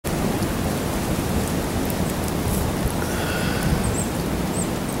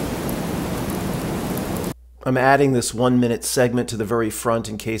I'm adding this 1-minute segment to the very front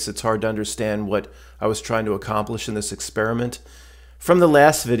in case it's hard to understand what I was trying to accomplish in this experiment. From the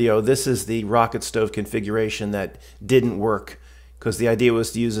last video, this is the rocket stove configuration that didn't work because the idea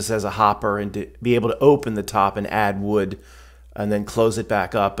was to use this as a hopper and to be able to open the top and add wood and then close it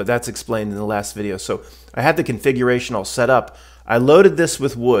back up, but that's explained in the last video. So I had the configuration all set up. I loaded this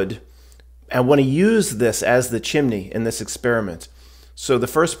with wood and want to use this as the chimney in this experiment. So the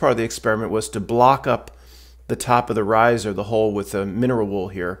first part of the experiment was to block up the top of the riser, the hole with the mineral wool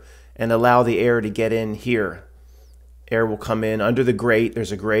here, and allow the air to get in here. Air will come in under the grate.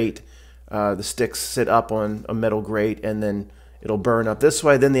 There's a grate. The sticks sit up on a metal grate, and then it'll burn up this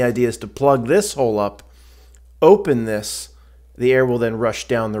way. Then the idea is to plug this hole up, open this. The air will then rush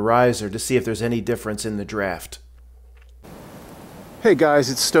down the riser to see if there's any difference in the draft. Hey guys,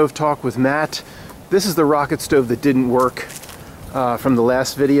 it's Stove Talk with Matt. This is the rocket stove that didn't work from the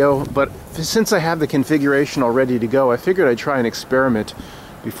last video, but since I have the configuration all ready to go, I figured I'd try an experiment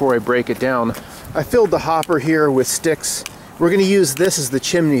before I break it down. I filled the hopper here with sticks. We're going to use this as the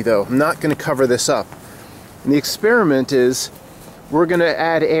chimney though. I'm not going to cover this up. And the experiment is we're going to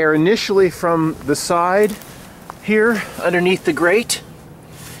add air initially from the side here underneath the grate,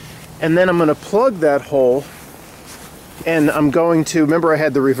 and then I'm going to plug that hole, and I'm going to, remember I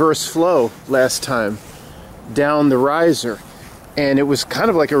had the reverse flow last time down the riser, and it was kind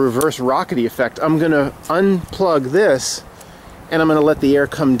of like a reverse rockety effect. I'm going to unplug this, and I'm going to let the air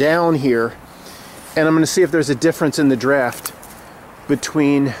come down here, and I'm going to see if there's a difference in the draft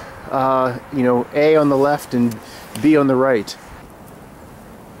between you know, A on the left and B on the right.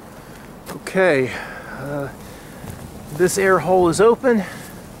 Okay, this air hole is open.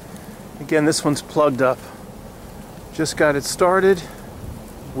 Again, this one's plugged up. Just got it started.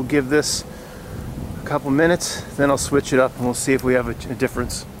 We'll give this a couple minutes, then I'll switch it up and we'll see if we have a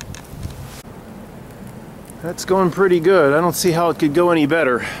difference. That's going pretty good. I don't see how it could go any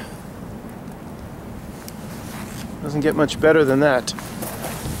better. Doesn't get much better than that.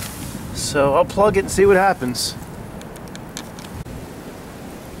 So I'll plug it and see what happens.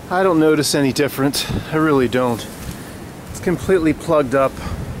 I don't notice any difference. I really don't. It's completely plugged up.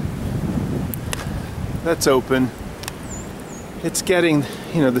 That's open. It's getting,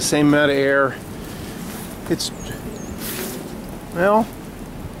 you know, the same amount of air. It's, well,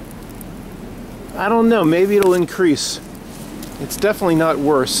 I don't know, maybe it'll increase. It's definitely not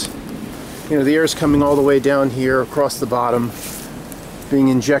worse. You know, the air's coming all the way down here across the bottom, being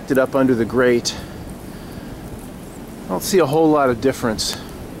injected up under the grate. I don't see a whole lot of difference.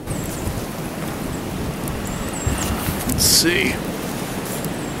 Let's see.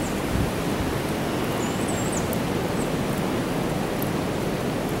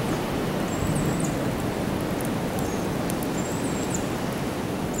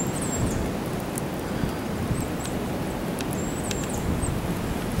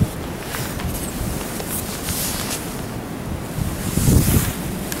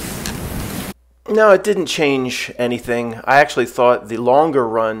 No, it didn't change anything. I actually thought the longer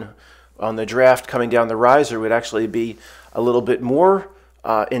run on the draft coming down the riser would actually be a little bit more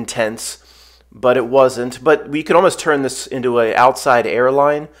intense, but it wasn't. But we could almost turn this into an outside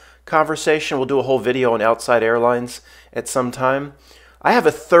airline conversation. We'll do a whole video on outside airlines at some time. I have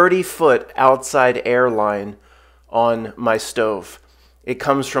a 30-foot outside airline on my stove. It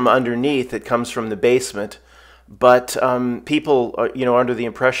comes from underneath. It comes from the basement. But people are, you know, under the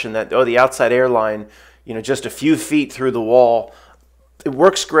impression that, oh, the outside airline, you know, just a few feet through the wall, it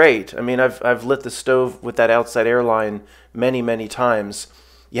works great. I mean, I've lit the stove with that outside airline many, many times.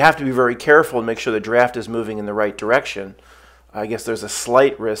 You have to be very careful and make sure the draft is moving in the right direction. I guess there's a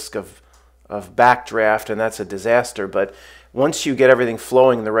slight risk of backdraft, and that's a disaster. But once you get everything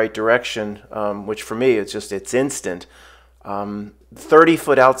flowing in the right direction, which for me, it's instant,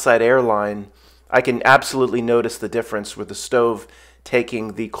 30-foot outside airline, I can absolutely notice the difference with the stove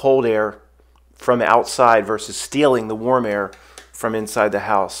taking the cold air from outside versus stealing the warm air from inside the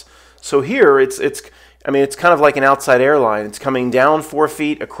house. So here it's kind of like an outside airline. It's coming down 4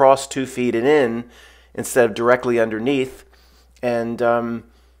 feet, across 2 feet, and in instead of directly underneath. And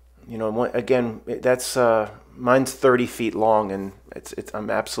you know, again, that's mine's 30 feet long, and I'm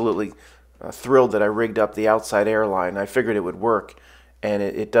absolutely thrilled that I rigged up the outside airline. I figured it would work. And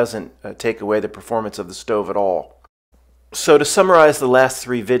it doesn't take away the performance of the stove at all. So to summarize the last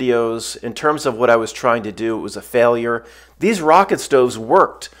 3 videos, in terms of what I was trying to do, it was a failure. These rocket stoves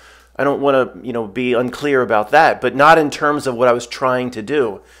worked. I don't want to, be unclear about that, but not in terms of what I was trying to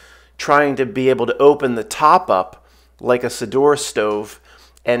do. Trying to be able to open the top up like a Sidor stove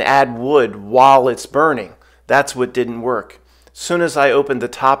and add wood while it's burning. That's what didn't work. As soon as I opened the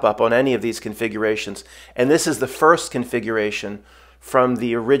top up on any of these configurations, and this is the first configuration from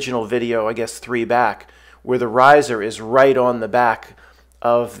the original video, I guess 3 back, where the riser is right on the back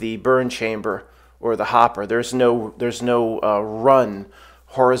of the burn chamber or the hopper. There's no run,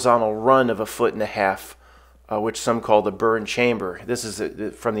 horizontal run of 1.5 feet, which some call the burn chamber. This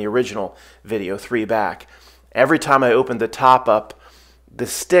is from the original video 3 back. Every time I opened the top up, the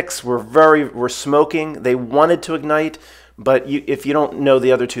sticks were smoking. They wanted to ignite, but if you don't know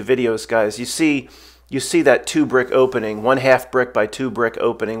the other 2 videos, guys, you see that 2 brick opening, 1/2 brick by 2 brick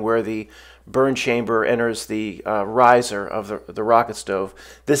opening, where the burn chamber enters the riser of the rocket stove.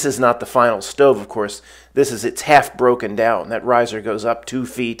 This is not the final stove, of course. It's half broken down. That riser goes up 2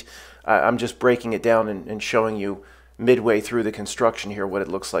 feet. I'm just breaking it down and showing you midway through the construction here what it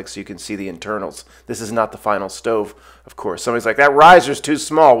looks like so you can see the internals. This is not the final stove, of course. Somebody's like, that riser's too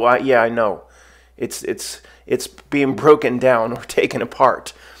small. Well, yeah, I know. It's being broken down or taken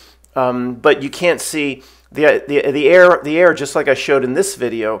apart. But you can't see the air, just like I showed in this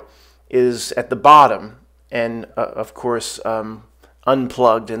video, is at the bottom and of course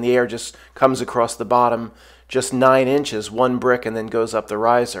unplugged, and the air just comes across the bottom just 9 inches, 1 brick, and then goes up the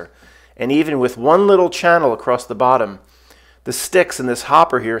riser. And even with 1 little channel across the bottom, the sticks in this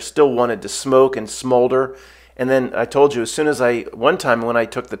hopper here still wanted to smoke and smolder. And then I told you, as soon as one time when I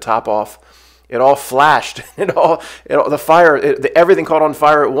took the top off, it all flashed. Everything caught on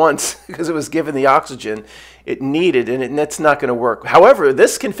fire at once because it was given the oxygen it needed, and it's not going to work. However,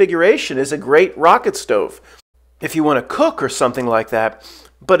 this configuration is a great rocket stove if you want to cook or something like that.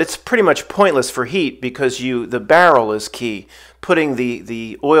 But it's pretty much pointless for heat because the barrel is key. Putting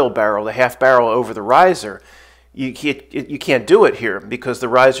the oil barrel, the half barrel, over the riser, you can't do it here because the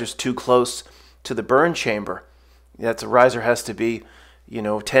riser's too close to the burn chamber. The riser has to be,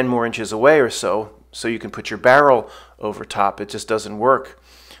 10 more inches away or so you can put your barrel over top. It just doesn't work.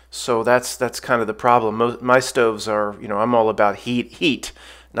 So that's kind of the problem. My stoves are, I'm all about heat,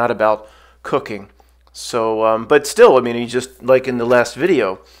 not about cooking. So, but still, I mean, you just, like in the last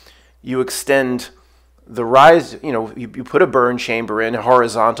video, you extend the riser, you put a burn chamber in,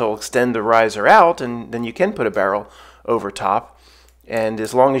 horizontal, extend the riser out, and then you can put a barrel over top. And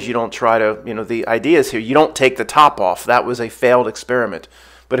as long as you don't try to, the idea is here, you don't take the top off. That was a failed experiment.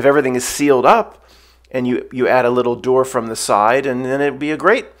 But if everything is sealed up and you add a little door from the side, and then it'd be a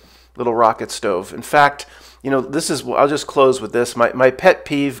great little rocket stove. In fact, I'll just close with this. My pet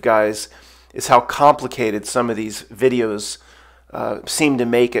peeve, guys, is how complicated some of these videos seem to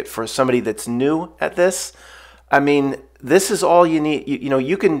make it for somebody that's new at this. I mean, this is all you need.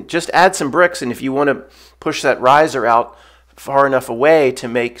 You can just add some bricks, and if you want to push that riser out far enough away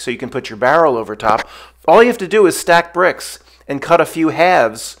so you can put your barrel over top, all you have to do is stack bricks and cut a few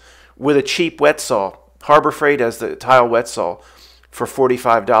halves with a cheap wet saw. Harbor Freight has the tile wet saw for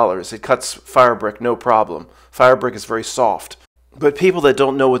 $45. It cuts fire brick no problem. Fire brick is very soft. But people that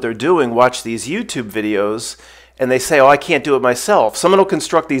don't know what they're doing watch these YouTube videos and they say, oh, I can't do it myself. Someone will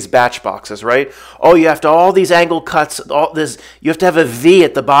construct these batch boxes, right? Oh, you have to, all these angle cuts, you have to have a V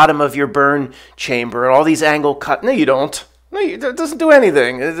at the bottom of your burn chamber and all these angle cuts. No, you don't. No, it doesn't do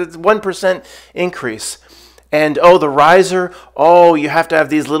anything. It's 1% increase. And, oh, the riser, oh, you have to have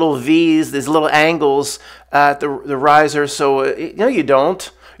these little V's, these little angles at the riser. So, no, you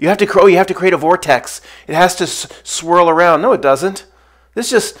don't. You have to create a vortex. It has to swirl around. No, it doesn't.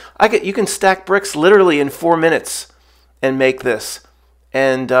 You can stack bricks literally in 4 minutes and make this,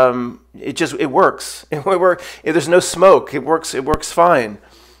 and it works. There's no smoke. It works fine.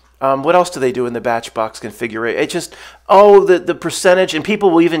 What else do they do in the batch box configuration? The percentage, and people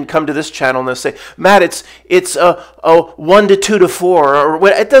will even come to this channel and they'll say, Matt, it's 1 to 2 to 4, or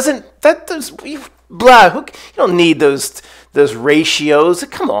what? It doesn't. Blah. You don't need those ratios.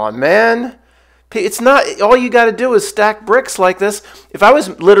 Come on, man. It's not, all you got to do is stack bricks like this. If I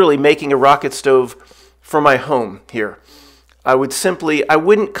was literally making a rocket stove for my home here, I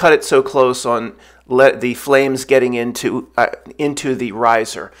wouldn't cut it so close on the flames getting into the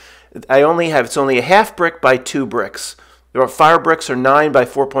riser. It's only a half brick by 2 bricks. There are fire bricks are 9 by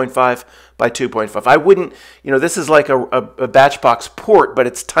 4.5 by 2.5. I wouldn't, this is like a batch box port, but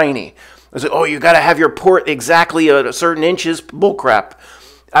it's tiny. I was like, oh, you got to have your port exactly at a certain inches. Bullcrap.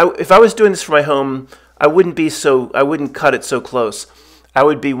 If I was doing this for my home, I wouldn't cut it so close. I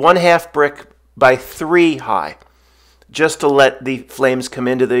would be 1/2 brick by 3 high, just to let the flames come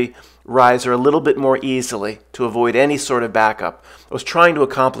into the riser a little bit more easily to avoid any sort of backup. I was trying to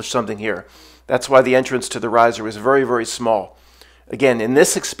accomplish something here. That's why the entrance to the riser was very, very small. Again, in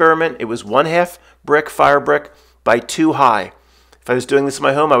this experiment, it was 1/2 brick, fire brick, by 2 high. If I was doing this in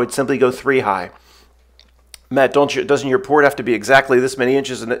my home, I would simply go 3 high. Matt, doesn't your port have to be exactly this many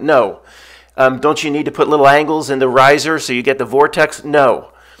inches in it? No. Don't you need to put little angles in the riser so you get the vortex?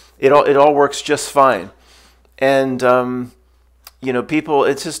 No. It all works just fine. And you know, people,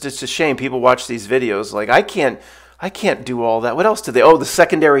 it's a shame people watch these videos like I can't do all that. What else do they? Oh, the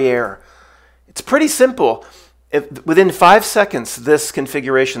secondary air. It's pretty simple. Within 5 seconds, this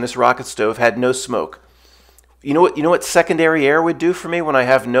configuration, this rocket stove had no smoke. You know what secondary air would do for me when I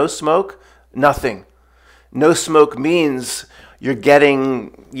have no smoke? Nothing. No smoke means you're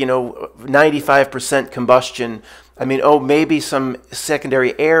getting, you know, 95% combustion. I mean, oh, maybe some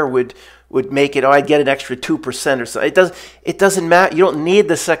secondary air would make it, oh, I'd get an extra 2% or so. It doesn't matter. You don't need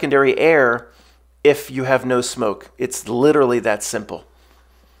the secondary air if you have no smoke. It's literally that simple.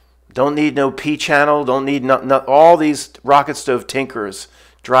 Don't need no P channel. Don't need all these rocket stove tinkers.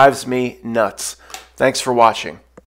 Drives me nuts. Thanks for watching.